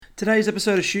Today's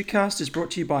episode of Shootcast is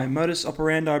brought to you by Modus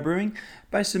Operandi Brewing,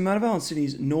 based in Motorvale on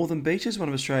Sydney's Northern Beaches, one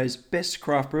of Australia's best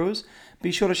craft brewers.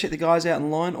 Be sure to check the guys out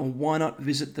online, or why not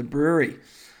visit the brewery.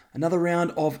 Another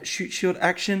round of Shoot Shield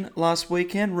action last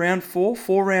weekend, round 4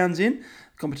 rounds in.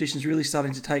 The competition's really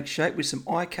starting to take shape with some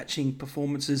eye-catching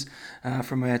performances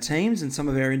from our teams, and some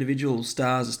of our individual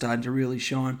stars are starting to really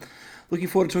shine. Looking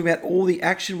forward to talking about all the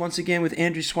action once again with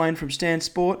Andrew Swain from Stan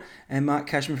Sport and Mark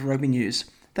Cashman from Rugby News.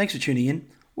 Thanks for tuning in.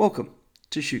 Welcome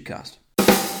to Shootcast.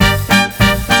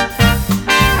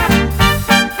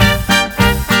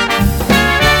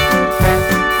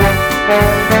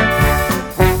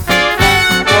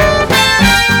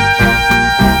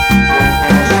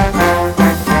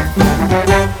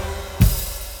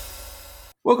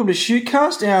 Welcome to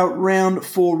Shootcast, our round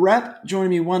 4 wrap. Joining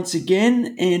me once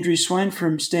again, Andrew Swain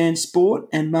from Stan Sport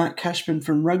and Mark Cashman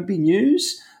from Rugby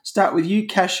News. Start with you,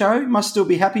 Casho. Must still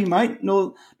be happy, mate.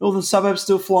 Northern Suburbs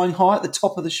still flying high at the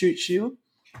top of the Shoot Shield.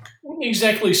 I wouldn't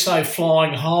exactly say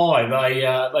flying high.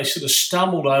 They sort of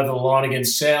stumbled over the line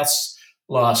against Souths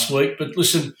last week. But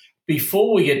listen,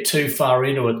 before we get too far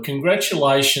into it,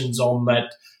 congratulations on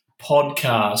that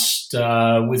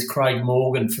podcast with Craig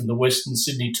Morgan from the Western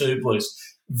Sydney Two Blues.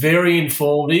 Very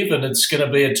informative, and it's going to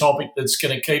be a topic that's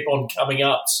going to keep on coming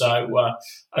up. So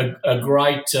a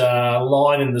great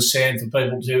line in the sand for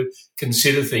people to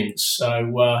consider things.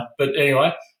 So, but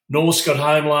anyway, Norths got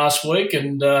home last week,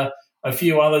 and a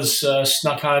few others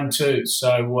snuck home too.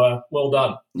 So well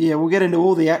done. Yeah, we'll get into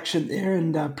all the action there,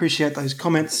 and appreciate those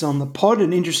comments on the pod.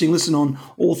 An interesting listen on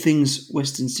all things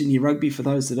Western Sydney rugby for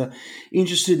those that are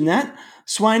interested in that.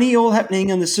 Swainy, all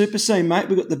happening on the Super Scene, mate.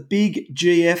 We've got the big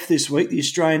GF this week, the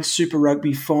Australian Super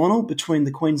Rugby final between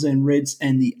the Queensland Reds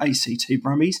and the ACT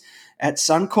Brumbies at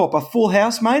Suncorp. A full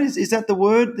house, mate. Is that the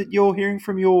word that you're hearing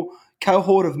from your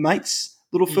cohort of mates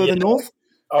a little further north?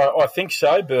 I think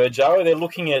so, Burjo. They're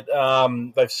looking at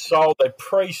they've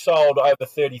pre-sold over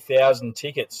 30,000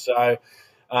 tickets. So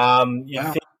you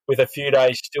think with a few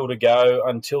days still to go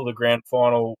until the grand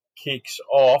final kicks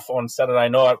off on Saturday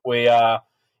night, we are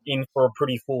in for a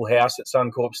pretty full house at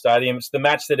Suncorp Stadium. It's the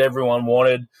match that everyone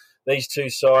wanted. These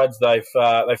two sides, they've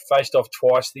faced off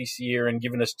twice this year and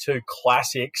given us two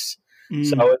classics.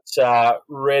 So it's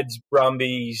Reds,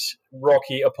 Brumbies,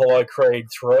 Rocky, Apollo Creed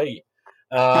 3.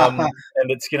 And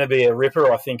it's going to be a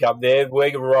ripper, I think, up there.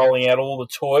 We're rolling out all the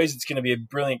toys. It's going to be a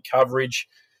brilliant coverage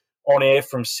on air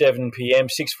from 7 p.m,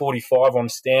 6:45 on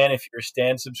Stan. If you're a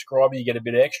Stan subscriber, you get a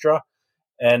bit extra.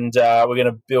 And we're going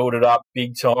to build it up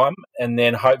big time, and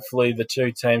then hopefully the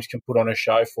two teams can put on a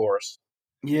show for us.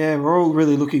 Yeah, we're all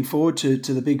really looking forward to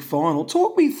the big final.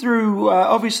 Talk me through,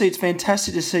 obviously it's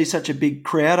fantastic to see such a big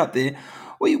crowd up there.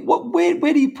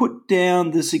 Where do you put down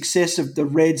the success of the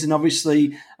Reds and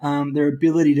obviously their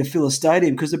ability to fill a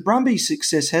stadium? Because the Brumbies'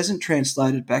 success hasn't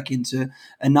translated back into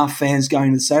enough fans going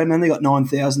to the stadium. They only got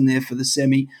 9,000 there for the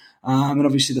semi. And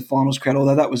obviously the finals crowd,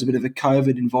 although that was a bit of a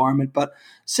COVID environment. But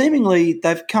seemingly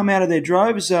they've come out of their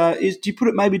droves. Do you put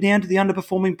it maybe down to the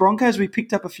underperforming Broncos? We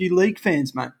picked up a few league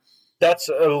fans, mate. That's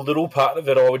a little part of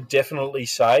it, I would definitely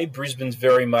say. Brisbane's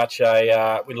very much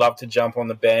we love to jump on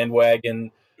the bandwagon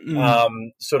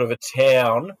sort of a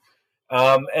town.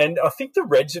 And I think the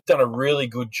Reds have done a really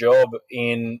good job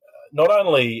in not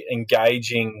only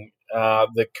engaging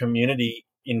the community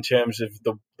in terms of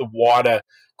the wider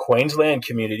Queensland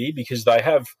community, because they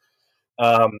have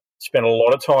spent a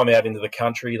lot of time out into the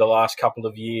country the last couple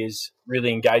of years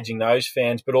really engaging those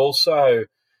fans, but also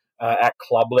at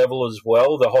club level as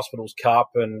well, the Hospitals Cup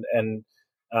and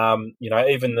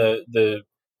even the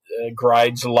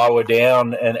grades lower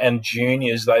down and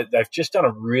juniors, they've just done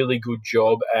a really good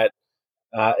job at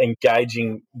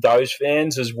engaging those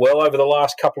fans as well over the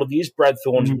last couple of years. Brad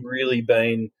Thorne's really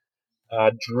been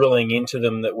drilling into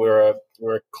them that we're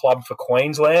a club for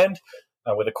Queensland.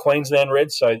 We're the Queensland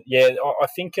Reds. So, yeah, I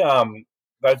think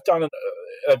they've done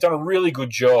a really good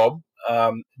job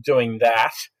doing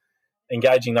that,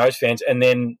 engaging those fans. And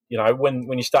then,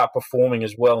 when you start performing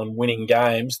as well and winning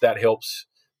games, that helps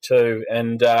too.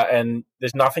 And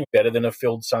there's nothing better than a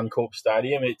filled Suncorp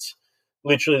Stadium. It's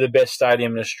literally the best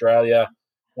stadium in Australia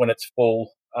when it's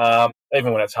full.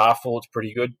 Even when it's half full, it's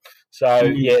pretty good. So,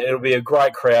 yeah, it'll be a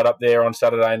great crowd up there on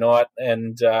Saturday night,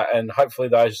 and hopefully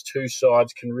those two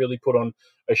sides can really put on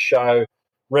a show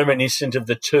reminiscent of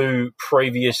the two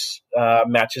previous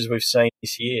matches we've seen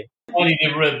this year.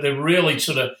 They're really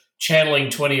sort of channeling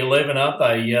 2011, aren't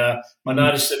they? I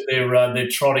noticed that they're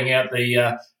trotting out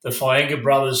the Faenga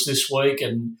brothers this week,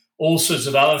 and all sorts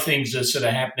of other things are sort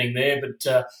of happening there.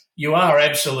 But you are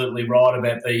absolutely right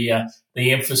about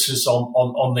the emphasis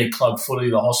on their club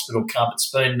footy, the Hospital Cup.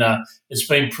 It's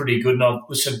been pretty good. And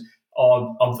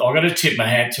I've got to tip my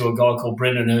hat to a guy called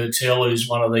Brendan Hertel, who's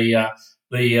one of the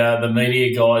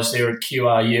media guys there at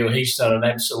QRU. He's done an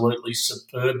absolutely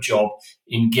superb job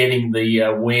in getting the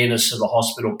awareness of the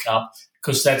Hospital Cup,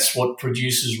 because that's what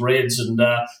produces Reds, and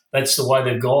that's the way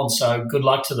they've gone. So good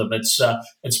luck to them.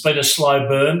 It's been a slow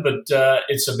burn, but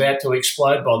it's about to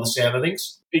explode by the sound of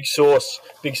things. Big Sauce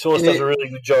does a really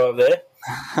good job there.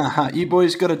 You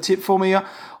boys got a tip for me?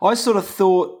 I sort of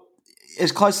thought,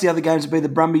 as close to the other games would be, the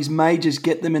Brumbies may just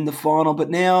get them in the final, but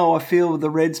now I feel the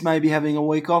Reds may be having a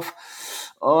week off.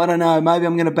 Oh, I don't know. Maybe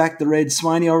I'm going to back the Reds.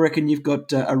 Swaney, I reckon you've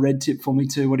got a red tip for me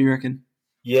too. What do you reckon?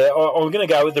 Yeah, I'm going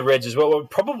to go with the Reds as well. I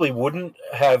probably wouldn't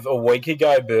have a week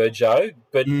ago, Burjo,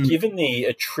 but given the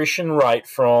attrition rate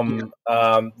from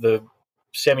the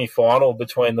semi-final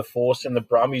between the Force and the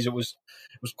Brumbies, it was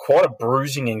quite a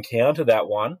bruising encounter, that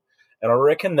one. And I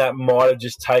reckon that might have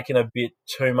just taken a bit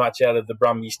too much out of the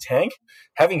Brumbies tank.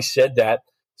 Having said that,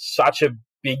 such a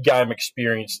big game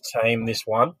experienced team, this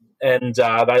one. And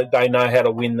they know how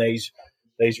to win these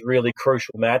really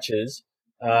crucial matches.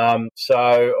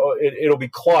 So it'll be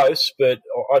close, but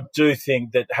I do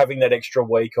think that having that extra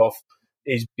week off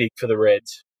is big for the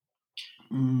Reds.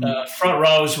 Front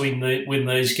rowers win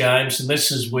these games, and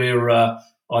this is where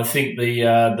I think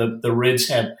the Reds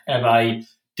have a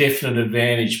definite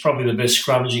advantage. Probably the best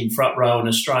scrummaging front row in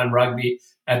Australian rugby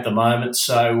at the moment.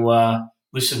 So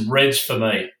listen, Reds for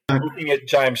me. Looking at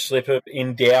James Slipper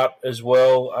in doubt as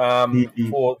well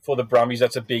for the Brumbies,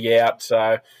 that's a big out.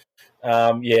 So,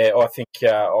 I think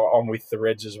I'm with the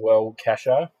Reds as well,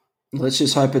 Casho. Let's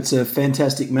just hope it's a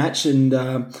fantastic match and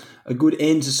a good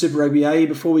end to Super Rugby A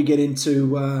before we get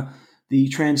into the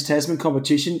Trans-Tasman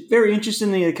competition. Very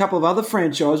interestingly, a couple of other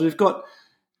franchises. We've got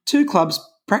two clubs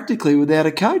practically without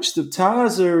a coach. The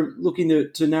Tars are looking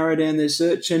to narrow down their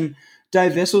search, and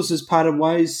Dave Vessels has parted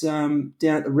ways down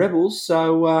at the Rebels,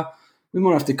 so we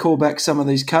might have to call back some of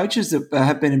these coaches that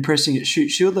have been impressing at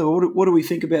Shute Shield. What do we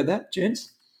think about that,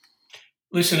 gents?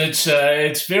 Listen,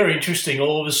 it's very interesting.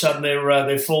 All of a sudden,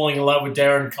 they're falling in love with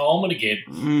Darren Coleman again,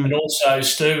 and also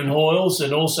Stephen Hoyles,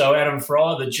 and also Adam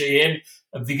Fry, the GM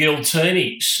of the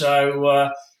Giltinis. So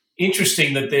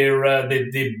interesting that they're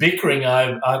bickering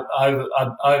over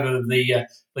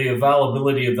the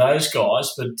availability of those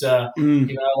guys. But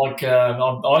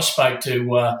I spoke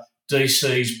to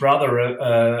DC's brother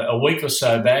a week or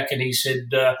so back, and he said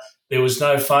there was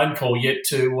no phone call yet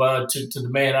to the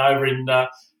man over in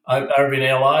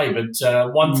LA.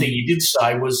 But one thing he did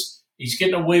say was he's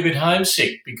getting a wee bit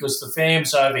homesick because the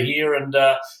fam's over here and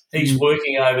he's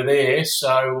working over there.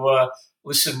 So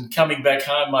listen, coming back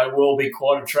home may well be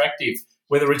quite attractive.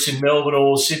 Whether it's in Melbourne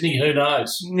or Sydney, who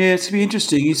knows? Yeah, it's going to be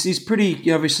interesting. He's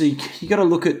pretty, obviously, you got to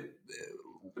look at,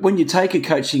 when you take a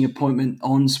coaching appointment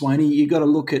on, Swaney, you got to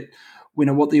look at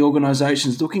what the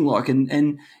organisation's looking like.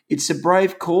 And it's a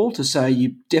brave call to say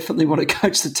you definitely want to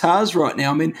coach the Tars right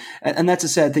now. I mean, and that's a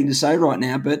sad thing to say right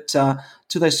now, but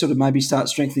till they sort of maybe start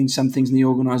strengthening some things in the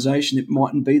organisation, it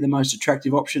mightn't be the most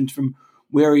attractive option from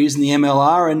where he is in the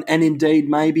MLR and indeed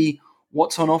maybe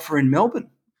what's on offer in Melbourne.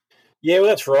 Yeah, well,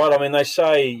 that's right. I mean, they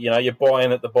say, you buy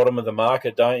in at the bottom of the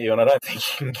market, don't you? And I don't think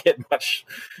you can get much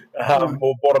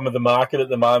more bottom of the market at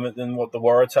the moment than what the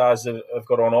Waratahs have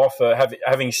got on offer.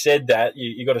 Having said that,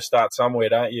 you got to start somewhere,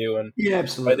 don't you? And yeah,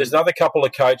 absolutely. There's another couple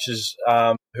of coaches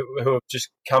who have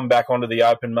just come back onto the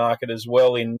open market as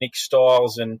well, in Nick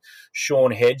Stiles and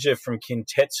Sean Hedger from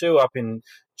Kintetsu up in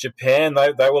Japan.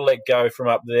 They were let go from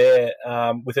up there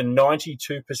with a 92%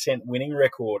 winning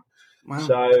record. Wow.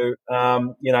 So,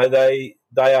 they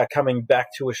are coming back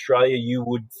to Australia, you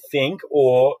would think,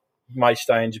 or may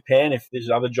stay in Japan if there's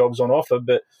other jobs on offer.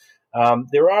 But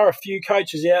there are a few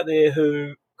coaches out there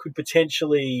who could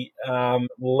potentially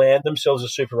land themselves a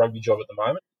Super Rugby job at the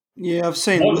moment. Yeah, I've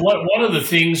seen. One of the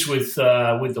things with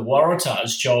the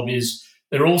Waratahs job is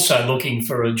they're also looking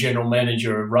for a general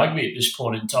manager of rugby at this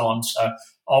point in time. So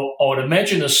I would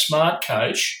imagine a smart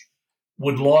coach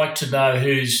would like to know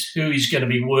who he's going to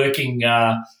be working,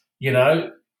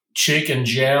 cheek and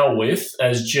jowl with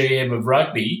as GM of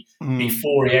rugby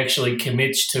before he actually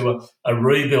commits to a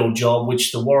rebuild job,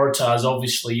 which the Waratahs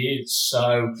obviously is.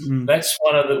 So that's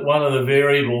one of the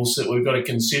variables that we've got to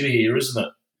consider here, isn't it?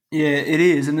 Yeah, it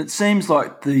is, and it seems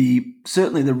like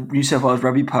certainly the New South Wales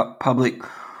rugby public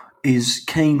is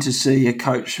keen to see a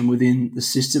coach from within the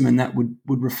system, and that would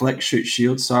reflect Shute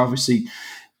Shield. So obviously,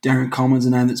 Darren Coleman's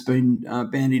a name that's been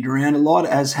bandied around a lot,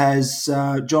 as has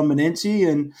John Menenzi,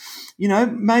 and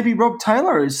maybe Rob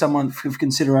Taylor is someone of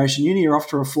consideration. Uni are off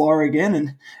to a flyer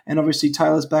again, and obviously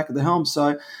Taylor's back at the helm.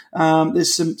 So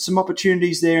there's some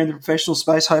opportunities there in the professional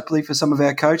space, hopefully for some of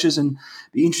our coaches, and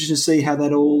be interested to see how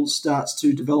that all starts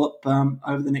to develop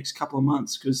over the next couple of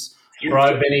months. Because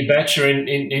throw Benny Batcher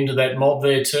into that mob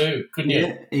there too, couldn't you?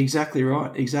 Yeah, exactly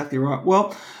right.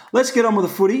 Well, let's get on with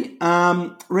the footy.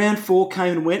 Round 4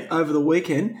 came and went over the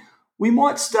weekend. We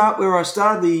might start where I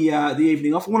started the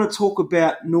evening off. I want to talk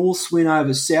about North's win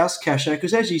over South Casho,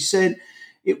 because as you said,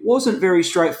 it wasn't very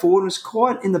straightforward. It was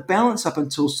quite in the balance up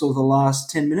until sort of the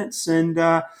last 10 minutes. And,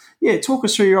 talk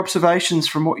us through your observations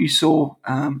from what you saw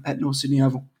at North Sydney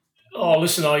Oval. Oh,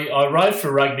 listen, I wrote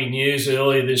for Rugby News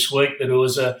earlier this week that it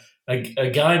was a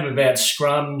game about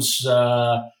scrums,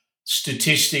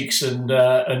 statistics and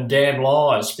damn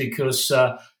lies, because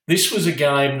this was a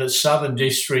game that Southern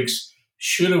Districts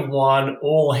should have won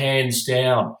all hands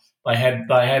down. They had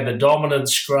the dominant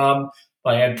scrum.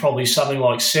 They had probably something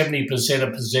like 70%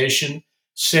 of possession,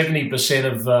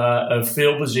 70% of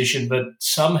field position, but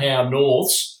somehow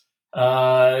Norths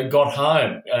got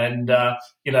home. And,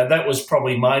 that was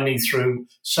probably mainly through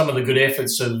some of the good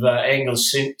efforts of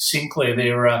Angus Sinclair.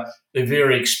 They're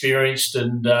very experienced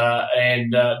and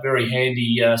very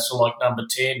handy, select number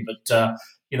 10. But,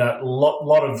 a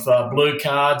lot of blue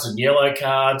cards and yellow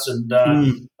cards, and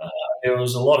there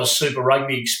was a lot of Super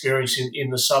Rugby experience in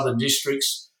the Southern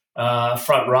Districts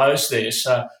front rows there.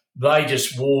 So they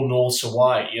just wore Norths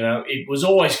away. It was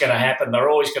always going to happen. They're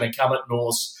always going to come at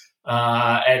Norths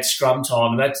at scrum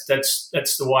time, and that's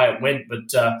the way it went.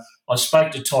 But I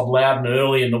spoke to Todd Loudon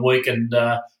early in the week, and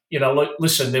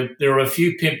listen, there are a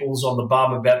few pimples on the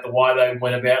bum about the way they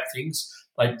went about things.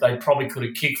 They probably could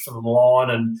have kicked for the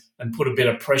line and put a bit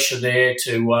of pressure there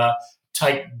to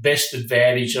take best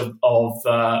advantage of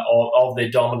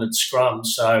their dominant scrum.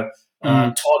 So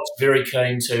Todd's very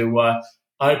keen to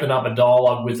open up a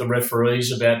dialogue with the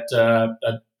referees about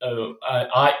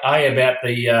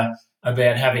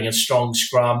about having a strong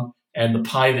scrum and the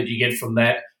pay that you get from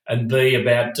that, and B,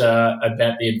 about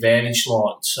the advantage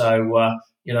line. So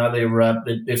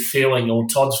they're feeling, or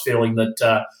Todd's feeling,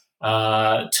 that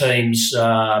teams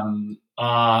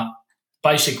are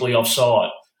basically offside.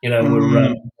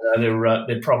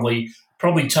 They're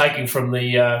probably taking from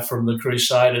the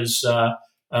Crusaders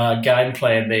game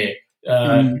plan there.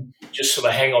 Just sort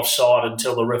of hang offside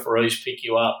until the referees pick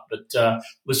you up. But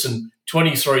listen,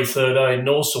 23-13,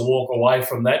 Norths will walk away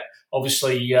from that.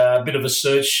 Obviously, a bit of a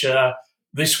search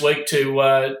this week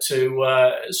to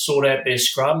sort out their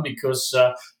scrum, because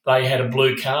they had a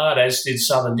blue card, as did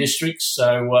Southern Districts.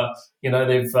 So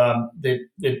they've got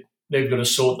to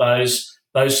sort those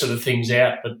sort of things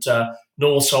out. But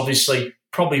North's obviously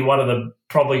probably one of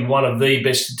the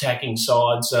best attacking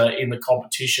sides in the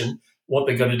competition. What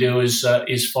they're going to do is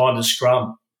find a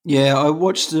scrum. Yeah, I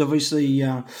watched obviously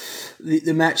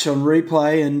the match on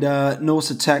replay, and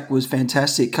North's attack was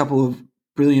fantastic. A couple of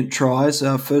brilliant tries.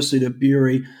 Firstly to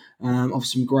Bury, of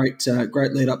some great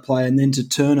lead up play, and then to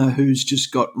Turner, who's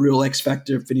just got real X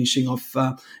factor, finishing off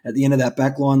at the end of that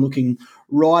back line, looking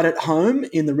right at home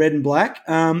in the red and black.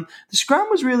 The scrum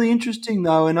was really interesting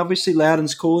though, and obviously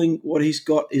Loudon's calling what he's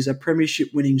got is a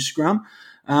premiership winning scrum.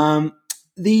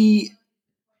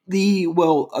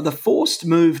 The forced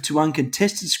move to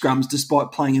uncontested scrums,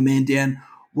 despite playing a man down,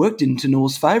 worked into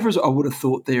North's favour, as I would have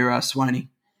thought there, Swaney.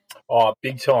 Oh,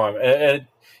 big time. And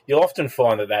you'll often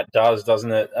find that does,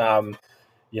 doesn't it?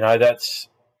 It's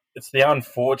the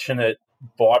unfortunate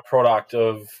byproduct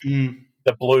of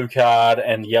the blue card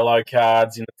and yellow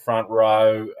cards in the front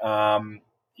row.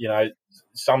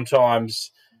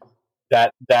 Sometimes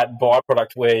that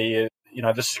byproduct where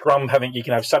the scrum you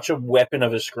can have such a weapon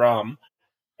of a scrum.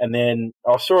 And then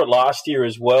I saw it last year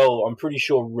as well. I'm pretty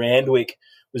sure Randwick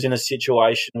was in a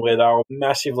situation where they were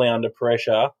massively under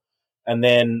pressure, and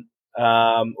then,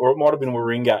 or it might have been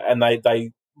Warringah, and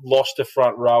they lost a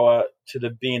front rower to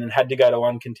the bin and had to go to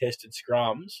uncontested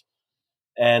scrums,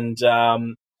 and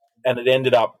it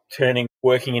ended up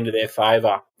working into their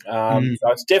favour. So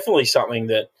it's definitely something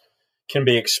that can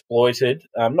be exploited.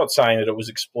 I'm not saying that it was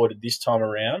exploited this time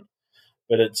around,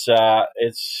 but it's a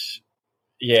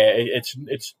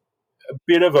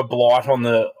bit of a blight on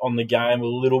the game, a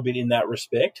little bit in that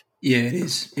respect. Yeah,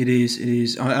 it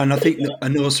is. And I think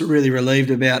North's really relieved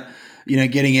about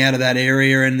getting out of that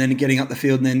area and then getting up the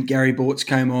field. And then Gary Bortz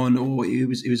came on, or he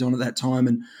was on at that time,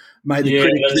 and made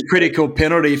the critical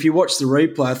penalty. If you watch the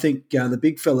replay, I think the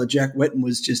big fella Jack Wetton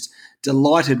was just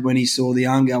delighted when he saw the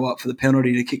arm go up for the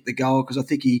penalty to kick the goal, because I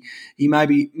think he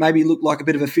maybe looked like a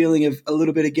bit of a feeling of a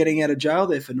little bit of getting out of jail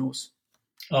there for Norse.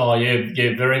 Oh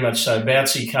yeah, very much so.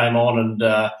 Bouncy came on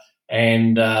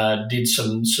and did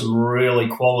some really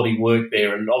quality work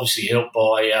there, and obviously helped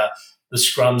by the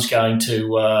scrums going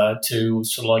to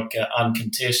sort of like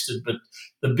uncontested. But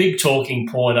the big talking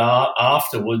point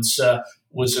afterwards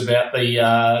was about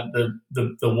the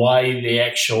way the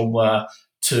actual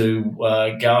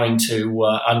going to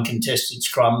uncontested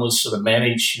scrum was sort of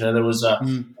managed. You know, there was a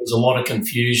lot of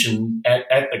confusion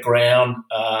at the ground,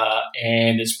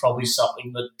 and it's probably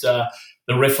something that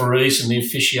the referees and the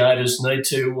officiators need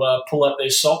to pull out their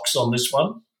socks on this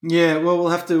one. Yeah, well, we'll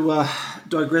have to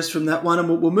digress from that one, and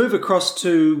we'll move across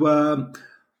to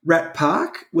Rat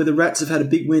Park, where the Rats have had a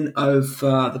big win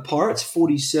over the Pirates,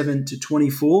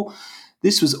 47-24.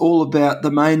 This was all about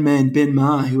the main man, Ben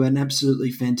Maher, who had an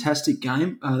absolutely fantastic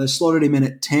game. They slotted him in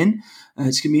at 10.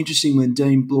 It's going to be interesting when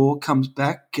Dean Blore comes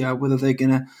back, whether they're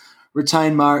going to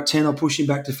retain Maher at 10 or push him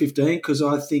back to 15, because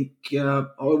I think I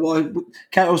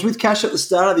was with Cash at the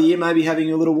start of the year, maybe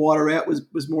having a little wider out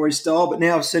was more his style, but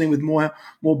now I've seen him with more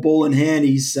ball in hand.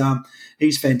 He's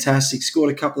fantastic.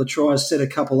 Scored a couple of tries, set a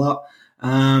couple up.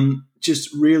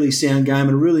 Just really sound game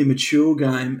and a really mature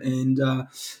game, and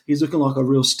he's looking like a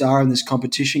real star in this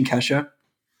competition, Casher.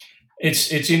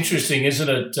 It's interesting, isn't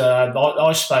it?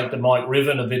 I spoke to Mike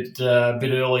Riven a bit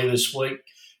earlier this week,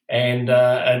 and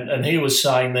he was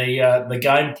saying the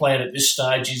game plan at this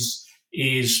stage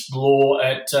is Blore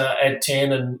at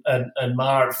 10 and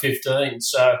Maher at 15.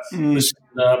 So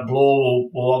Blore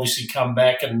will obviously come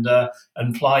back and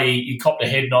play. He copped a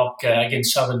head knock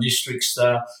against Southern Districts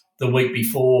the week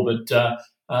before, but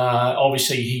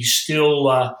obviously he's still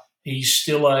a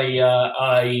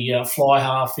fly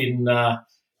half in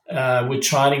with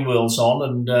training wheels on.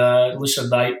 And listen,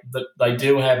 they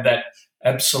do have that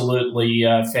absolutely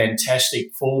fantastic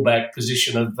fallback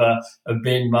position of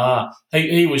Ben Maher.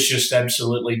 He was just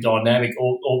absolutely dynamic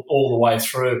all the way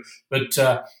through. But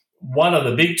one of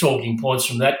the big talking points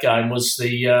from that game was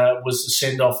the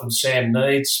send off of Sam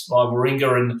Needs by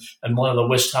Warringah and one of the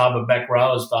West Harbour back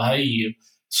rowers, Vahey.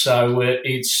 So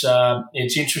it's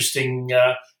interesting.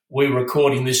 We're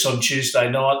recording this on Tuesday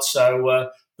night, so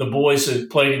the boys are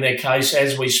pleading their case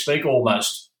as we speak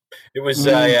almost. It was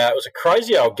a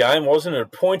crazy old game, wasn't it? A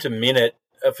point a minute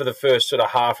for the first sort of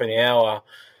half an hour,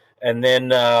 and then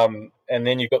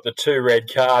you've got the 2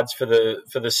 red cards for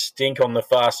the stink on the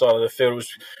far side of the field. It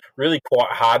was really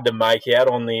quite hard to make out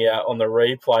on the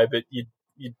replay, but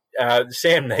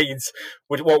Sam Needs,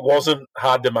 what wasn't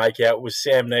hard to make out was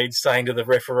Sam Needs saying to the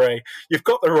referee, "You've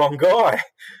got the wrong guy,"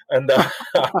 and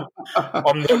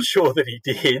I'm not sure that he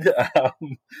did.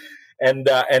 And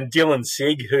Dylan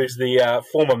Sigg, who's the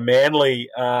former Manly,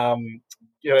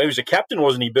 he was a captain,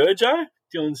 wasn't he, Burjo?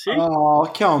 Dylan Sigg? Oh,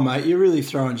 come on, mate! You're really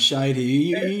throwing shade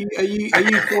here. Are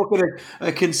you talking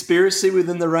a conspiracy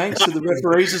within the ranks of the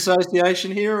Referees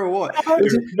Association here, or what?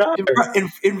 No.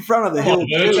 In front of the hill.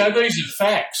 Burjo, these are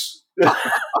facts.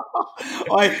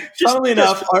 Funnily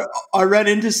enough, I ran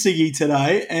into Siggy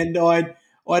today, and I'd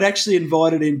actually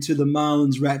invited him to the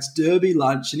Marlins Rats Derby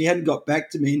lunch, and he hadn't got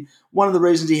back to me. And one of the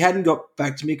reasons he hadn't got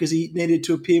back to me because he needed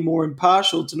to appear more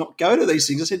impartial to not go to these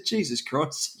things. I said, Jesus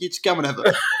Christ, you just come and have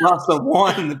a glass of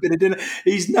wine and a bit of dinner.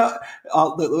 He's not.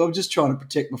 I'm just trying to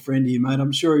protect my friend here, mate.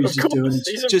 I'm sure he's doing his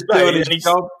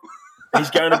job. He's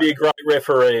going to be a great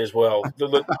referee as well.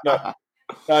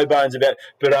 No bones about it.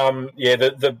 But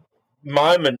the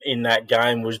moment in that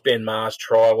game was Ben Maher's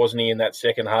try, wasn't he, in that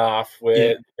second half,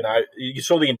 where you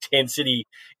saw the intensity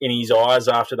in his eyes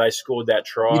after they scored that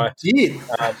try. He did.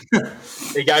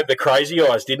 He gave the crazy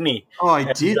eyes, didn't he? Oh, he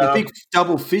did. The big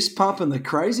double fist pump and the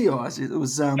crazy eyes. It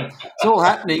was it's all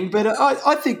happening. But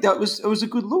I think it was a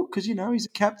good look because, he's a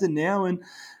captain now and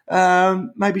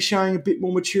maybe showing a bit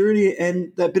more maturity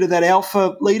and that bit of that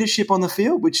alpha leadership on the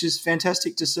field, which is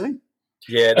fantastic to see.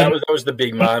 Yeah, that was the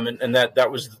big moment, and that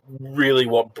was really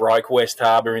what broke West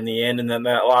Harbour in the end. And then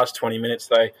that last 20 minutes,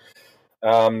 they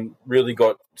really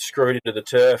got screwed into the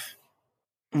turf.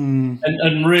 And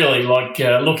really,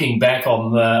 looking back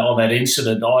on that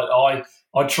incident, I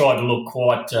tried to look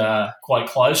quite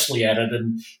closely at it,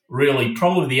 and really,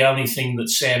 probably the only thing that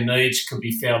Sam Needs could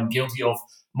be found guilty of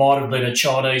might have been a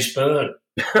Chinese bird.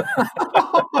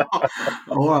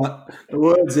 All right, the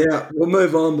word's out. We'll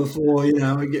move on before we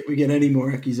get any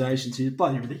more accusations here.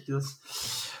 Bloody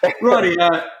ridiculous.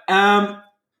 Rightio.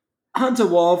 Hunter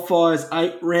Wildfires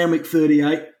 8, Randwick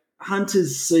 38.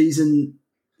 Hunter's season,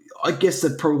 I guess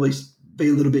they'd probably be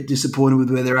a little bit disappointed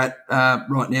with where they're at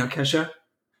right now, Casher.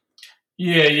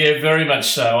 Yeah, very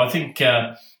much so. I think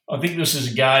I think this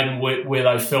is a game where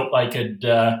they felt they could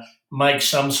make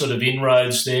some sort of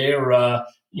inroads there.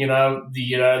 They're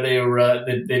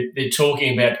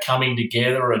talking about coming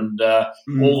together and all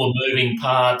the moving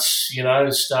parts,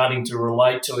 starting to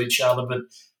relate to each other. But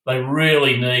they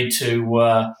really need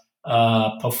to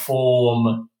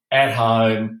perform at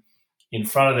home in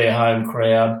front of their home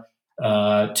crowd.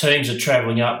 Teams are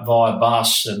travelling up via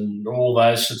bus and all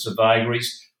those sorts of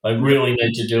vagaries. They really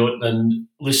need to do it. And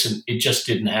listen, it just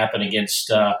didn't happen against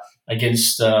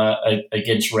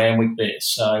Randwick there.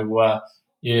 So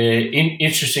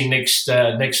interesting next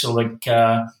sort of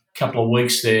couple of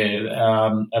weeks there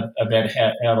about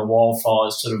how the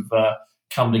Wildfires sort of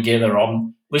come together.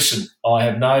 Listen, I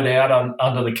have no doubt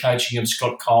under the coaching of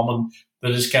Scott Coleman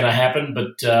that it's going to happen,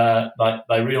 but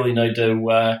they really need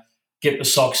to get the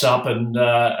socks up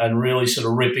and really sort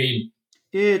of rip in.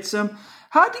 Yeah, it's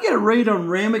hard to get a read on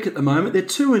Randwick at the moment. They're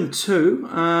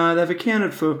 2-2. They've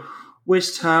accounted for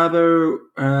West Harbour.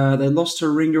 They lost to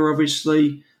Ringer,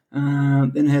 obviously.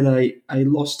 Then had a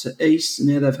loss to East, and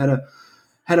now they've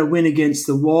had a win against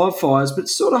the Wildfires. But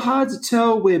it's sort of hard to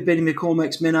tell where Benny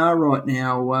McCormack's men are right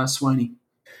now, Swaney.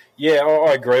 Yeah,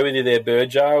 I agree with you there,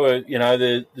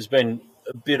 Burjo. There's been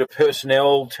a bit of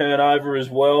personnel turnover as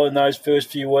well in those first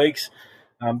few weeks.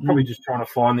 Probably just trying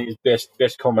to find his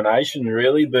best combination,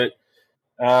 really. But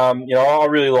I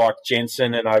really liked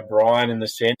Jensen and O'Brien in the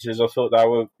centres. I thought they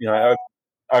were,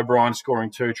 O'Brien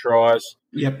scoring 2 tries.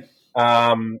 Yep.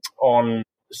 On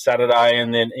Saturday,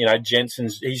 and then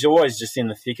he's always just in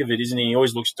the thick of it, isn't he? He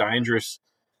always looks dangerous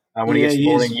when he gets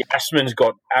falling. Yasmin's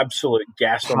got absolute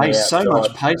gas on the outside. So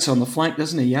much pace on the flank,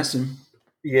 doesn't he, Yasmin?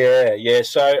 Yeah.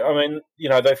 So I mean,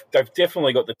 they've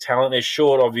definitely got the talent. They're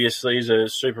short, obviously, as a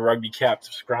Super Rugby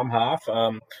capped scrum half.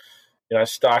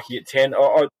 Starkey at 10.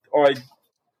 I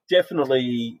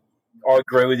definitely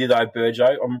agree with you though,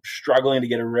 Burjo. I'm struggling to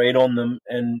get a read on them,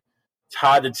 and it's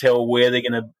hard to tell where they're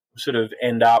going to sort of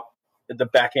end up at the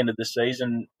back end of the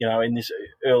season, in this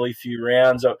early few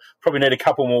rounds. I probably need a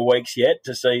couple more weeks yet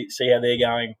to see how they're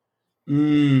going.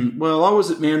 Well, I was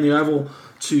at Manly Oval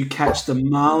to catch the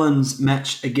Marlins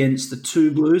match against the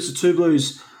Two Blues. The Two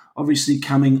Blues obviously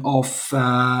coming off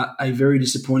a very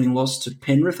disappointing loss to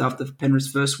Penrith after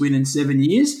Penrith's first win in 7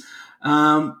 years.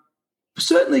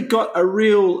 Certainly got a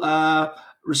real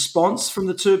response from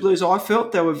the Two Blues. I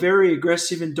felt they were very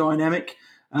aggressive and dynamic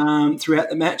throughout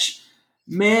the match.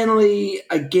 Manly,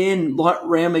 again, like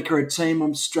Randwick, are a team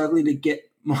I'm struggling to get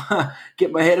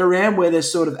my head around where they're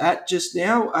sort of at just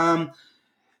now.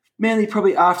 Manly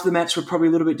probably after the match were probably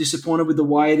a little bit disappointed with the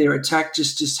way their attack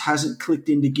just hasn't clicked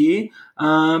into gear.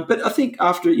 But I think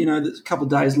after, a couple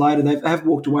of days later, they have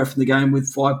walked away from the game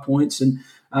with 5 points, and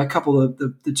a couple of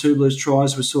the Two Blues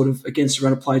tries were sort of against the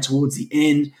run of play towards the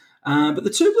end. But the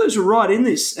Two Blues were right in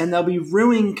this, and they'll be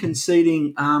ruining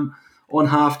conceding on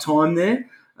half-time there.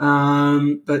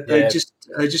 But they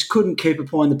just couldn't keep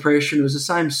applying the pressure. And it was the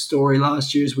same story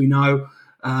last year, as we know,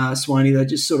 Swaney. They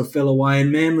just sort of fell away.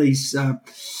 And Manly's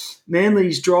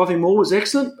driving maul was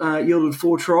excellent, yielded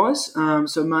 4 tries,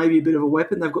 so maybe a bit of a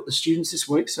weapon. They've got the students this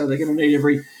week, so they're going to need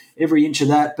every inch of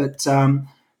that. But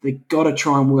they've got to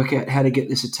try and work out how to get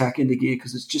this attack into gear,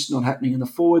 because it's just not happening. And the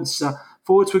forwards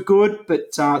were good,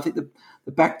 but I think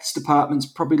the backs department's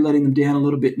probably letting them down a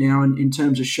little bit now in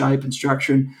terms of shape and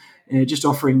structure, and just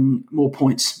offering more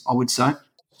points, I would say.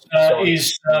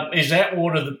 Is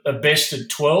Atwater the best at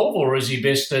 12, or is he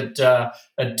best at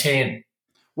 10?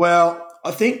 Well,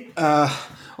 I think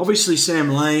obviously Sam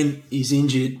Lane is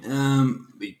injured.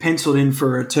 He penciled in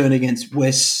for a turn against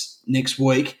West next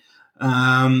week,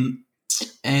 and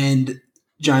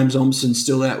James Omson's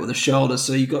still out with a shoulder.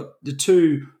 So you've got the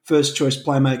 2 first-choice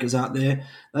playmakers out there.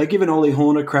 They've given Ollie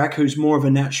Horn a crack, who's more of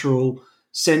a natural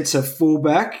centre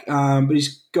fullback, but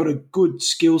he's got a good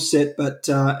skill set, but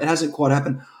it hasn't quite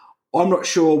happened. I'm not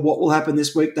sure what will happen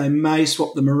this week. They may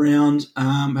swap them around.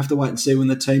 Have to wait and see when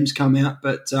the teams come out.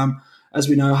 But as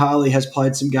we know, Harley has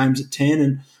played some games at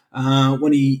 10, and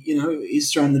when he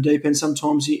is thrown in the deep end,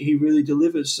 sometimes he really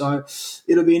delivers. So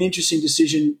it'll be an interesting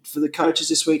decision for the coaches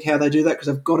this week how they do that, because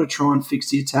they've got to try and fix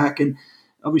the attack. And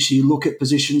obviously you look at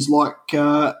positions like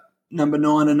number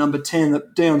 9 and number 10.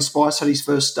 That Dion Spice had his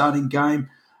first starting game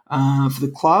for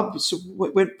the club. So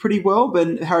it went pretty well,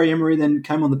 but Harry Emery then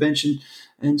came on the bench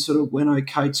and sort of went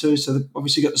okay too. So they've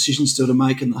obviously got decisions still to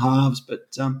make in the halves.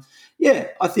 But,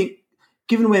 I think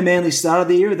given where Manly started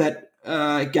the year, that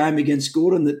game against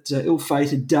Gordon, that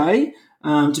ill-fated day,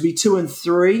 to be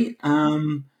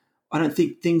 2-3, I don't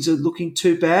think things are looking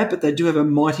too bad, but they do have a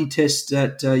mighty test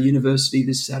at University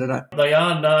this Saturday. They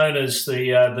are known as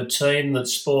the team that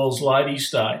spoils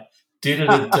Ladies' Day. did it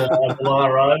at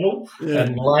Aguilar Oval, Yeah.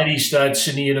 and ladies start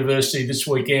Sydney University this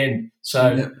weekend.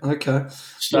 So Okay.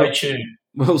 stay tuned.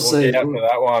 We'll see. Look out for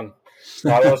that one.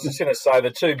 No, I was just going to say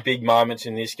the two big moments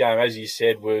in this game, as you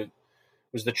said, was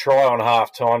the try on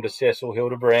half-time to Cecil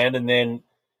Hildebrand, and then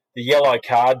the yellow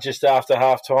card just after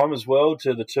half-time as well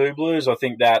to the Two Blues. I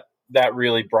think that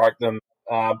really broke them.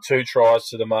 2 tries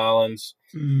to the Marlins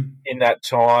in that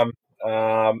time,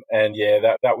 and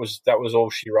that was all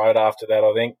she wrote after that,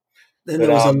 I think. Then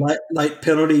there was a late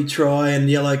penalty try and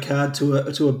yellow card to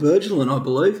a Bergelin, I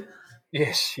believe.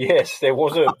 Yes, there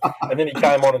was and then he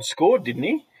came on and scored, didn't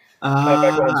he? Came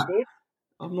back on and scored.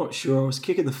 I'm not sure. I was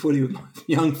kicking the footy with my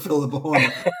young fella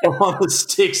behind the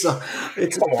stick, so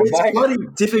it's bloody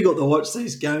difficult to watch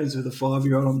these games with a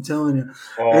 5-year-old. I'm telling you.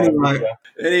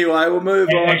 Anyway, we'll move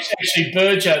on. Actually,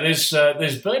 Burjo,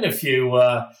 there's been a few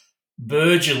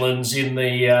Burgelins in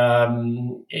the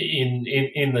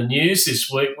in the news this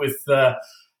week with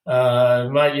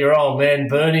mate, your old man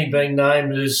Bernie being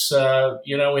named as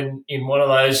in one of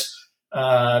those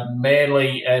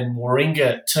Manly and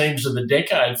Warringah teams of the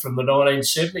decade from the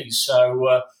 1970s.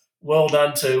 So well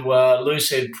done to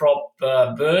loosehead prop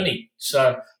Bernie.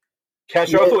 So,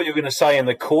 Cash, I thought you were going to say in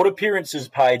the court appearances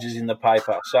pages in the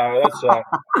paper. So that's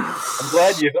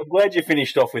I'm glad you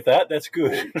finished off with that. That's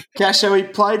good. Casho, he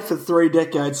played for 3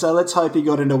 decades, so let's hope he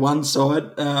got into one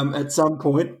side at some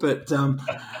point. But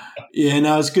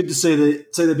it's good to see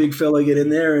the big fella get in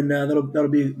there, and that'll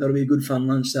be a good fun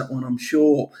lunch, that one, I'm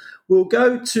sure. We'll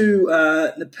go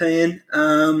to Nepean.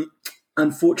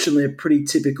 Unfortunately, a pretty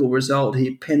typical result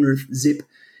here. Penrith zip,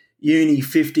 Uni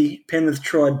 50. Penrith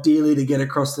tried dearly to get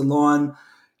across the line,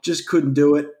 just couldn't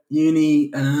do it.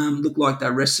 Uni looked like they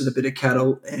rested a bit of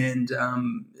cattle, and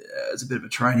it was a bit of a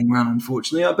training run,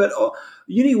 unfortunately. But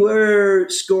Uni were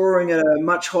scoring at a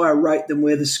much higher rate than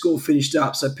where the score finished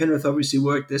up. So Penrith obviously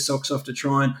worked their socks off to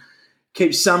try and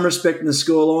keep some respect in the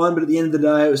scoreline, but at the end of the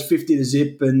day, it was 50 to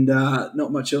zip, and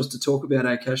not much else to talk about,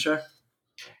 Casho?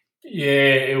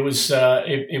 Yeah, it was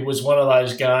one of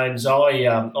those games. I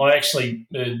actually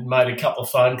made a couple of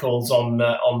phone calls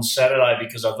on Saturday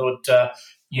because I thought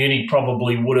Uni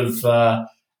probably would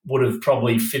have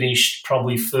probably finished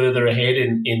probably further ahead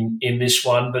in this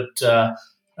one, but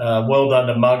well done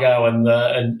to Muggo and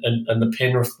the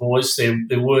Penrith boys.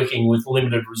 They're working with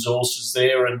limited resources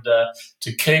there, and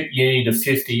to keep Uni to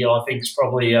 50, I think is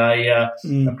probably a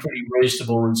pretty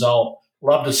reasonable result.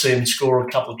 Love to see him score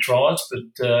a couple of tries, but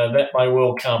that may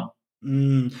well come.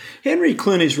 Henry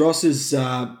Clunies-Ross is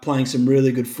playing some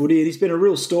really good footy, and he's been a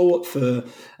real stalwart for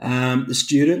the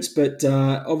students, but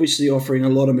obviously offering a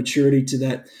lot of maturity to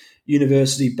that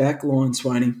university backline,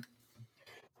 Swaney.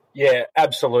 Yeah,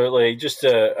 absolutely. Just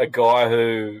a guy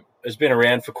who has been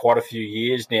around for quite a few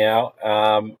years now.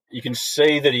 You can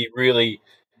see that he really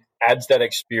adds that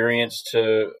experience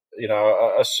to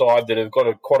a side that have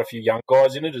got quite a few young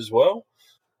guys in it as well.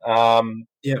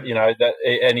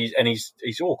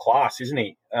 He's all class, isn't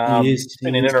he? He is.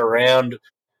 Been in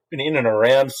and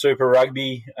around Super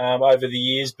Rugby over the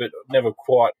years, but never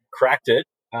quite cracked it.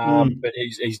 But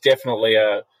he's definitely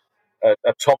a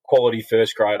top quality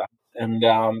first grader, and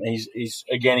he's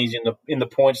in the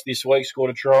points this week.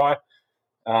 Scored a try.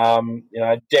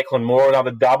 Declan Moore another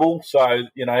double. So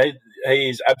he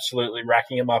is absolutely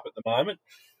racking him up at the moment.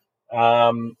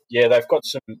 They've got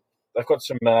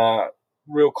some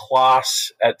real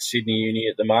class at Sydney Uni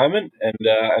at the moment, and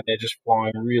they're just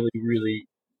flying really, really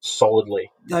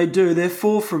solidly. They do. They're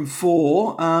 4 from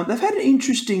 4. They've had an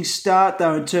interesting start,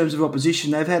 though, in terms of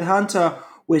opposition. They've had Hunter,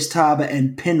 West Harbour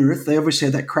and Penrith. They obviously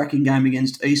had that cracking game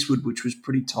against Eastwood, which was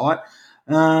pretty tight.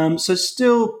 So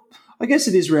still, I guess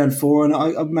it is round 4, and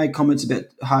I've made comments about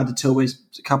hard to tell where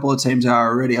a couple of teams are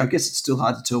already. I guess it's still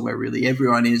hard to tell where really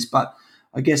everyone is, but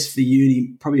I guess for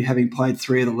Uni, probably having played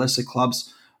 3 of the lesser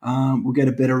clubs, we'll get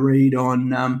a better read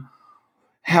on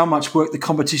how much work the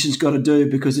competition's got to do,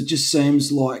 because it just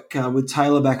seems like with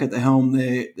Taylor back at the helm,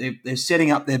 they're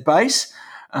setting up their base,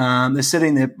 they're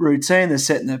setting their routine, they're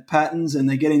setting their patterns, and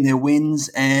they're getting their wins,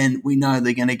 and we know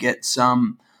they're going to get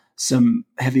some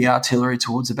heavy artillery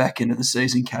towards the back end of the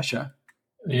season, Casho.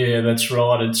 Yeah, that's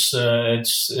right. It's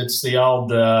the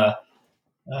old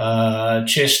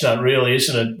chestnut, really,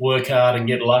 isn't it? Work hard and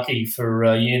get lucky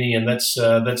for Uni, and that's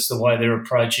the way they're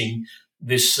approaching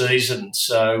this season.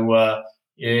 So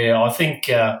I think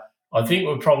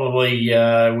we're probably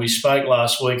we spoke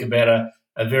last week about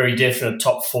a very definite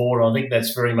top 4. I think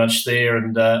that's very much there,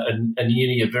 and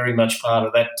Uni are very much part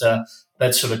of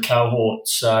that sort of cohort.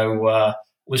 So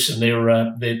listen,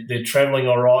 they're travelling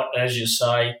all right, as you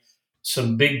say.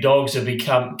 some big dogs have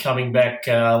become coming back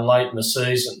late in the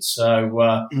season. So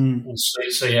we'll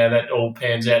see how that all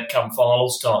pans out come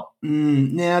finals time.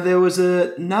 Now, there was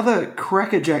another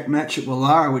crackerjack match at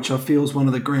Wallara, which I feel is one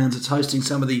of the grounds that's hosting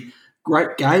some of the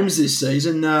great games this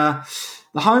season. The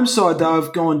home side, though,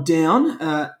 have gone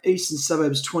down. Eastern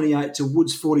Suburbs 28 to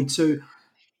Woods 42.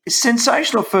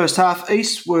 Sensational first half.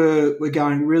 East were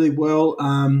going really well.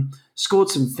 Scored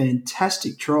some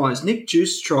fantastic tries. Nick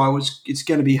Juice's try it's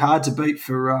going to be hard to beat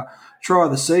for try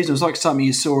of the season. It was like something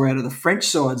you saw out of the French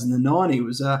sides in the 90s. It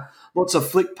was lots of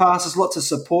flick passes, lots of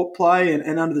support play,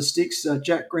 and under the sticks,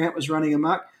 Jack Grant was running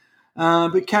amok.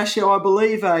 But Casio, I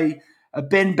believe a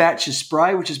Ben Batcher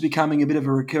spray, which is becoming a bit of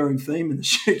a recurring theme in the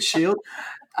Shoot Shield,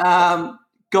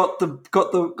 got the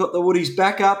Woodies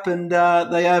back up, and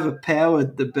they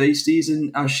overpowered the Beasties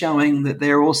and are showing that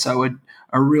they're also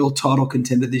a real title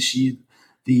contender this year.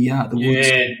 The Woods.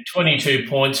 22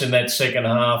 points in that second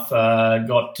half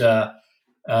got the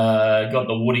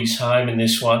Woodies home in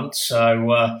this one.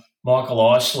 So Michael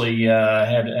Isley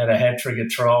had a hat trick of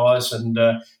tries and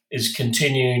is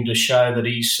continuing to show that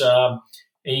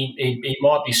he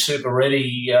might be super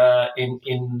ready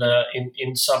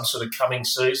in some sort of coming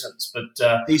seasons.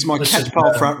 But he's my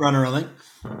catchpole front runner, I think.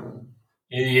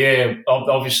 Yeah,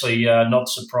 obviously not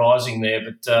surprising there.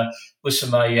 But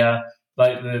listen, their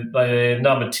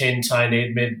number 10, Tane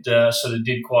Edmed, sort of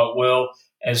did quite well,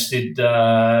 as did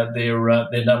their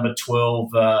number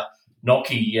 12,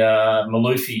 Noki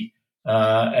Malufi.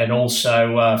 And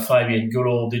also Fabian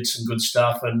Goodall did some good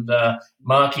stuff. And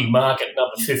Marky Mark at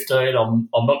number 15, I'm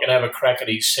not going to have a crack at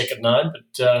his second name,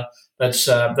 but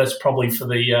that's probably for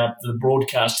the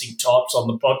broadcasting types on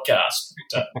the podcast.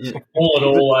 But, all in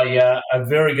all, a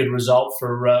very good result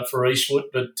for Eastwood.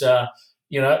 But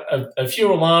a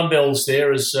few alarm bells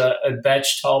there, as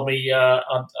Batch told me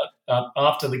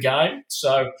after the game.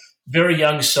 So very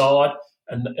young side,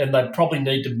 and they probably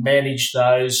need to manage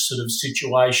those sort of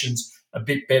situations a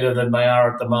bit better than they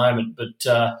are at the moment. But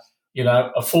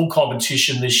a full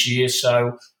competition this year,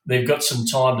 so they've got some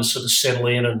time to sort of settle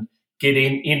in and get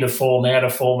into form, out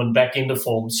of form, and back into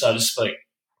form, so to speak.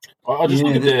 I just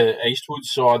look at the Eastwood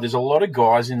side. There's a lot of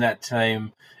guys in that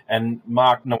team, and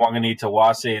Mark Nwangani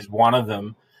Tawasi is one of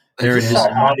them. There it is.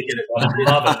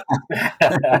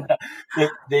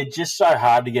 They're just so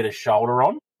hard to get a shoulder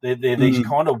on. They're these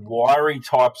kind of wiry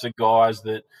types of guys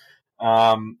that,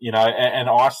 and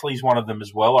Isley's one of them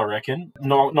as well, I reckon.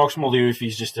 Knox Maloof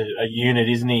is just a unit,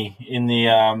 isn't he, in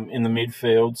the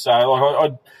midfield?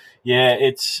 So,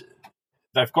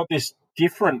 they've got this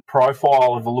different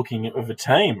profile of a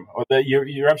team.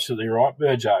 You're absolutely right,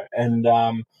 Burjo, and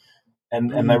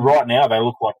they right now they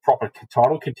look like proper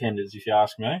title contenders, if you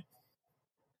ask me.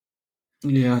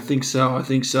 Yeah, I think so.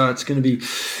 It's going to be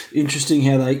interesting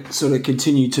how they sort of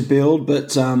continue to build,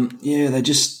 but they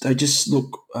just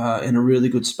look in a really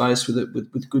good space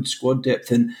with good squad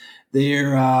depth, and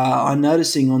they're I'm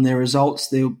noticing on their results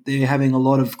they're having a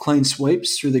lot of clean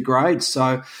sweeps through the grades.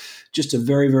 So just a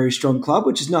very, very strong club,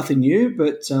 which is nothing new,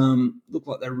 but look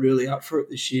like they're really up for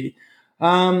it this year.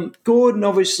 Gordon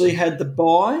obviously had the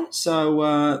bye,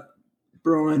 so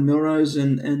Brian Milrose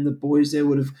and the boys there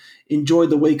would have enjoyed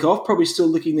the week off, probably still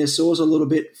licking their sores a little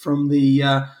bit from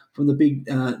the big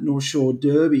North Shore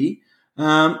Derby.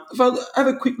 If I have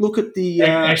a quick look at the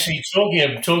actually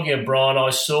talking of Brian, I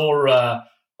saw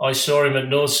him at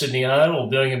North Sydney Oval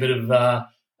doing a bit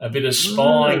of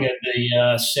spying at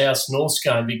the South North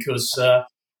game, because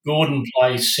Gordon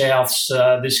plays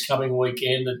Souths this coming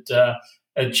weekend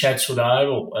at Chatswood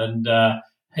Oval, and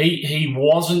he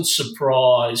wasn't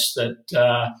surprised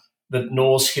that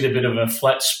North hit a bit of a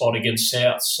flat spot against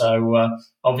South. So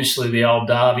obviously the old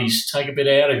derbies take a bit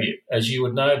out of you, as you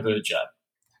would know, Burjo.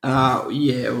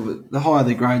 The higher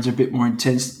the grades are a bit more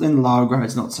intense. Then the lower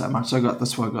grades not so much.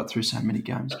 That's why I got through so many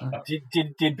games.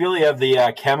 Did Billy have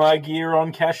the camo gear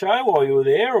on, Casho, while you were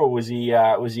there, or was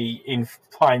he in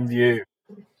plain view?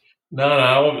 No,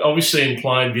 obviously in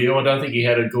plain view. I don't think he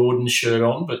had a Gordon shirt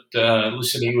on, but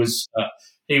listen, he was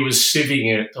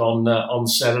sieving it on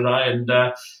Saturday,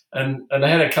 and they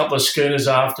had a couple of schooners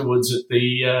afterwards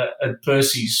at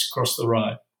Percy's across the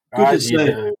road.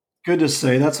 Good to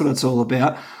see. That's what it's all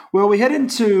about. Well, we head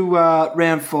into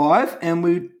round 5, and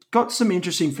we got some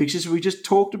interesting fixtures. We just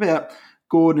talked about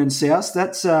Gordon and South.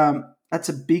 That's a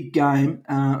big game,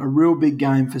 a real big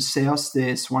game for South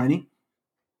there, Swaney.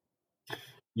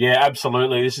 Yeah,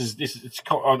 absolutely. It's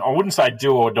I wouldn't say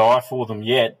do or die for them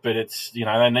yet, but it's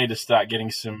they need to start getting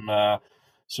some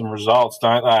results,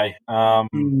 don't they? They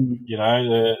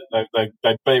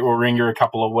beat Warringah a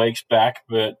couple of weeks back,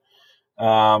 but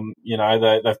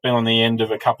they've been on the end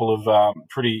of a couple of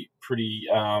pretty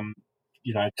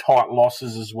pretty tight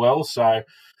losses as well. So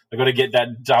they've got to get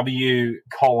that W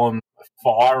column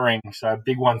firing. So a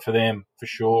big one for them for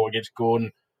sure against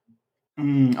Gordon.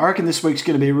 I reckon this week's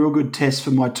going to be a real good test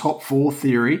for my top four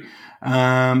theory,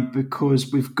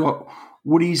 because we've got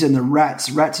Woodies and the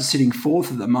Rats. Rats are sitting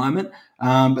fourth at the moment,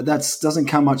 but that doesn't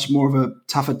come much more of a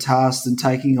tougher task than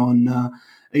taking on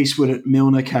Eastwood at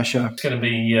Milner, Casho. It's going to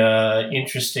be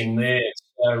interesting there.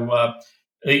 So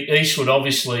Eastwood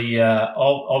obviously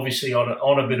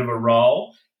on a bit of a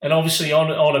roll, and obviously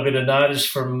on a bit of notice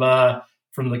from the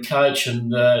coach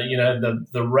and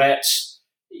the Rats.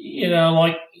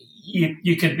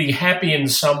 You could be happy in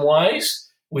some ways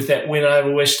with that win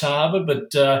over West Harbour,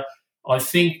 but I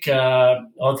think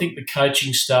the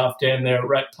coaching staff down there at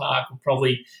Rat Park are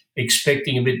probably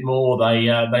expecting a bit more.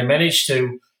 They managed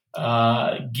to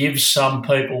give some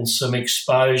people some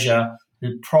exposure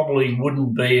who probably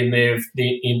wouldn't be in their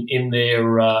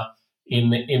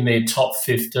top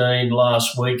 15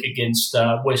 last week against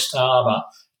West Harbour,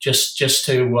 just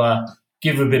to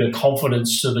give a bit of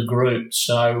confidence to the group.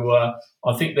 So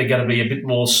I think they're going to be a bit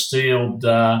more steeled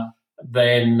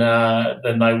than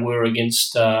they were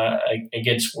against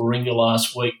Warringah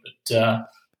last week. But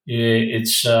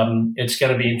it's going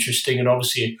to be interesting, and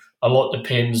obviously a lot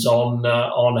depends on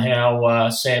how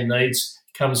Sam Needs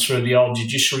comes through the old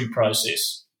judiciary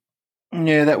process.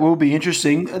 Yeah, that will be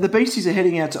interesting. The Beasties are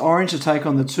heading out to Orange to take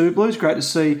on the Two Blues. Great to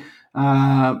see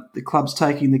the clubs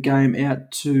taking the game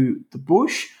out to the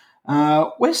bush.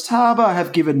 West Harbour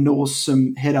have given North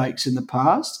some headaches in the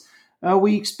past. Are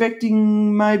we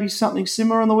expecting maybe something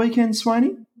similar on the weekend,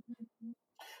 Swaney?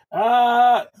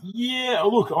 Yeah,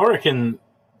 look, I reckon,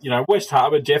 West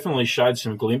Harbour definitely showed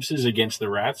some glimpses against the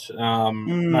Rats.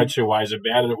 No two ways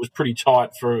about it. It was pretty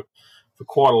tight for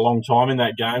quite a long time in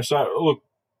that game. So, look,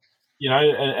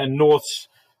 and North's,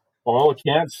 by all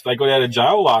accounts, they got out of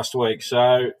jail last week.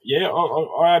 So, yeah,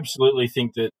 I absolutely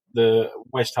think that the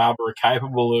West Harbour are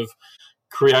capable of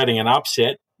creating an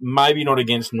upset. Maybe not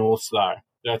against Norths, though.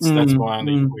 That's my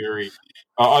only query.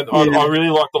 I really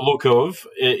like the look of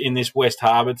in this West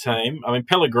Harbour team. I mean,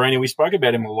 Pellegrini, we spoke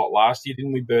about him a lot last year,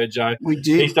 didn't we, Burjo? We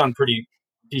did. He's done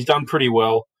pretty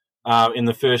well in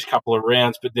the first couple of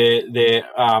rounds, but their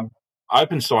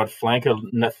open side flanker,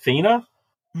 Nathina,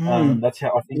 that's how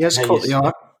I think he has caught the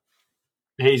eye.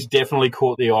 He's definitely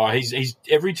caught the eye. He's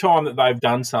every time that they've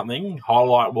done something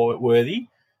highlight worthy,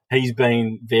 he's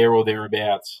been there or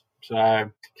thereabouts.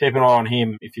 So keep an eye on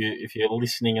him if you're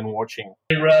listening and watching.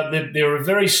 They're a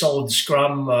very solid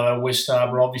scrum, West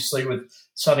Harbour, obviously with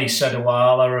Sonny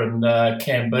Sadawala and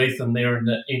Cam Beetham there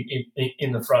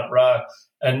in the front row.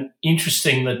 And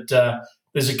interesting that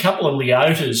there's a couple of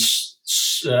Leotas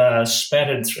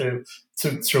spattered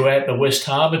throughout the West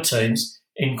Harbour teams,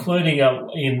 including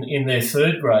in their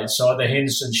third grade side, the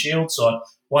Henderson Shield side,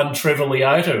 one Trevor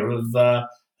Leota of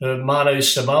Manu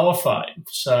Samoa fame.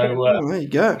 So there you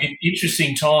go.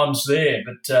 Interesting times there.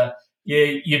 But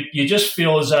you just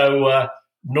feel as though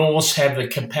Norths have the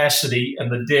capacity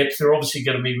and the depth. They're obviously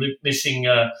going to be missing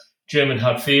German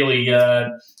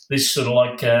Hutfeely this sort of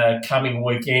like coming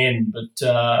weekend, but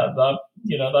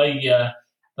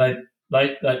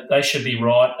they should be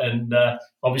right. And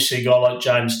obviously a guy like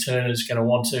James Turner is going to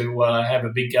want to have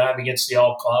a big game against the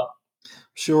old club.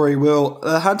 Sure he will.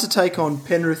 Hunter take on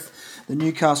Penrith, the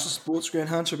Newcastle Sports Ground.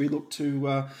 Hunter will be looked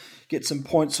to get some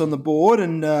points on the board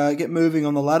and get moving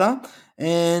on the ladder.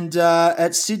 And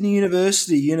at Sydney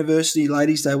University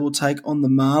Ladies Day will take on the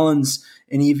Marlins.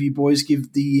 Any of you boys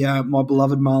give the my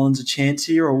beloved Marlins a chance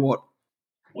here or what?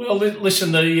 Well,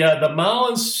 listen, the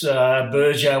Marlins,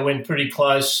 Burjo, went pretty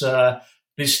close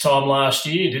this time last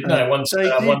year, didn't they? Once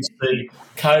the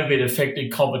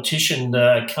COVID-affected competition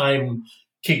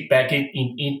kicked back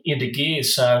into gear.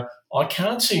 So I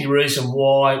can't see any reason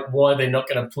why they're not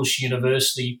going to push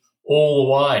University all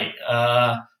the way.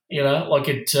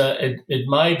 It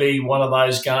may be one of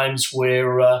those games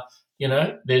where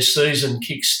their season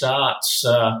kick starts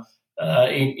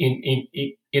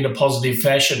in a positive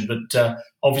fashion, but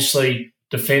obviously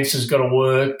defence has got to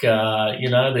work.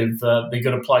 They've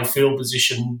got to play field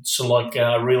position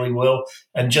really well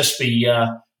and just be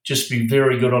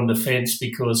very good on defence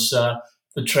because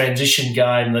the transition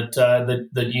game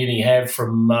that Uni have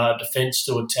from defence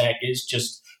to attack is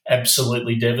just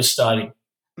absolutely devastating.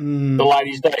 The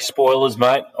Ladies' Day spoilers,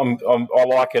 mate. I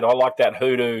like it. I like that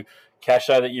hoodoo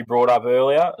Casho that you brought up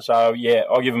earlier. So, yeah,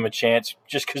 I'll give them a chance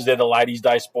just because they're the Ladies'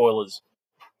 Day spoilers.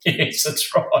 Yes,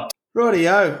 that's right.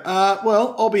 Rightio.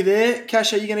 Well, I'll be there.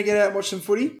 Casho, you going to get out and watch some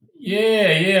footy?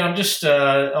 Yeah. I'm just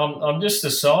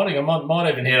deciding. I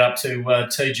might even head up to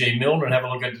TG Milner and have a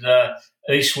look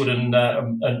at Eastwood and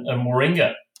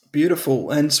Warringah.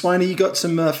 Beautiful. And Swaney, you got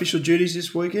some official duties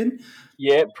this weekend?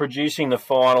 Yeah, producing the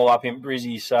final up in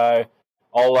Brizzy, so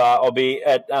I'll be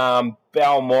at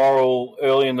Balmoral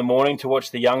early in the morning to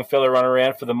watch the young fella run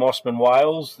around for the Mossman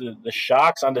Wales, the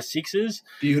Sharks under sixes.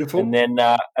 Beautiful. And then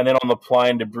on the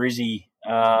plane to Brizzy.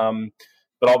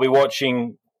 But I'll be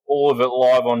watching all of it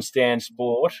live on Stan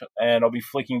Sport, and I'll be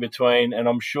flicking between. And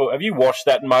I'm sure, have you watched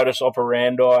that modus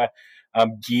operandi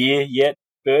gear yet,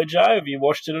 Burjo? Have you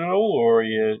watched it at all, or are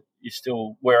you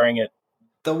still wearing it?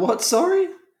 The what? Sorry.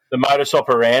 The modus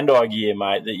operandi gear,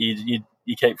 mate, that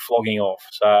you keep flogging off.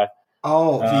 So.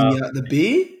 The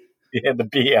beer. Yeah, the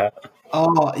beer.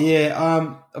 Oh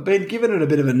yeah. I've been giving it a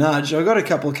bit of a nudge. I got a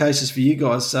couple of cases for you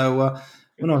guys, so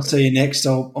when I see you next,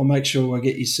 I'll make sure I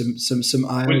get you some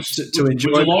ales to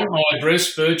enjoy. Would you like my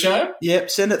address, Burjo? Yep,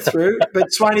 send it through. But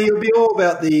Swaney, it'll be all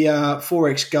about the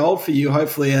 4X gold for you,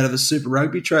 hopefully out of the Super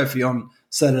Rugby Trophy on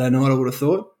Saturday night, I would have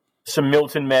thought. Some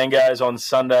Milton mangoes on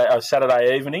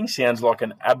Saturday evening sounds like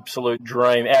an absolute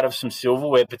dream. Out of some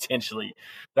silverware potentially,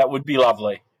 that would be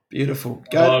lovely. Beautiful.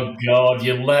 Go. Oh God,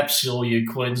 you lapse all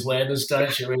you Queenslanders,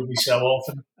 don't you? Every so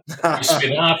often, you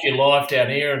spend half your life down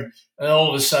here, and all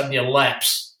of a sudden you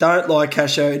lapse. Don't lie,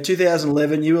 Casho. In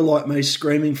 2011, you were like me,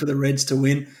 screaming for the Reds to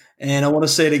win, and I want to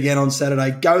see it again on Saturday.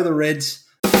 Go the Reds!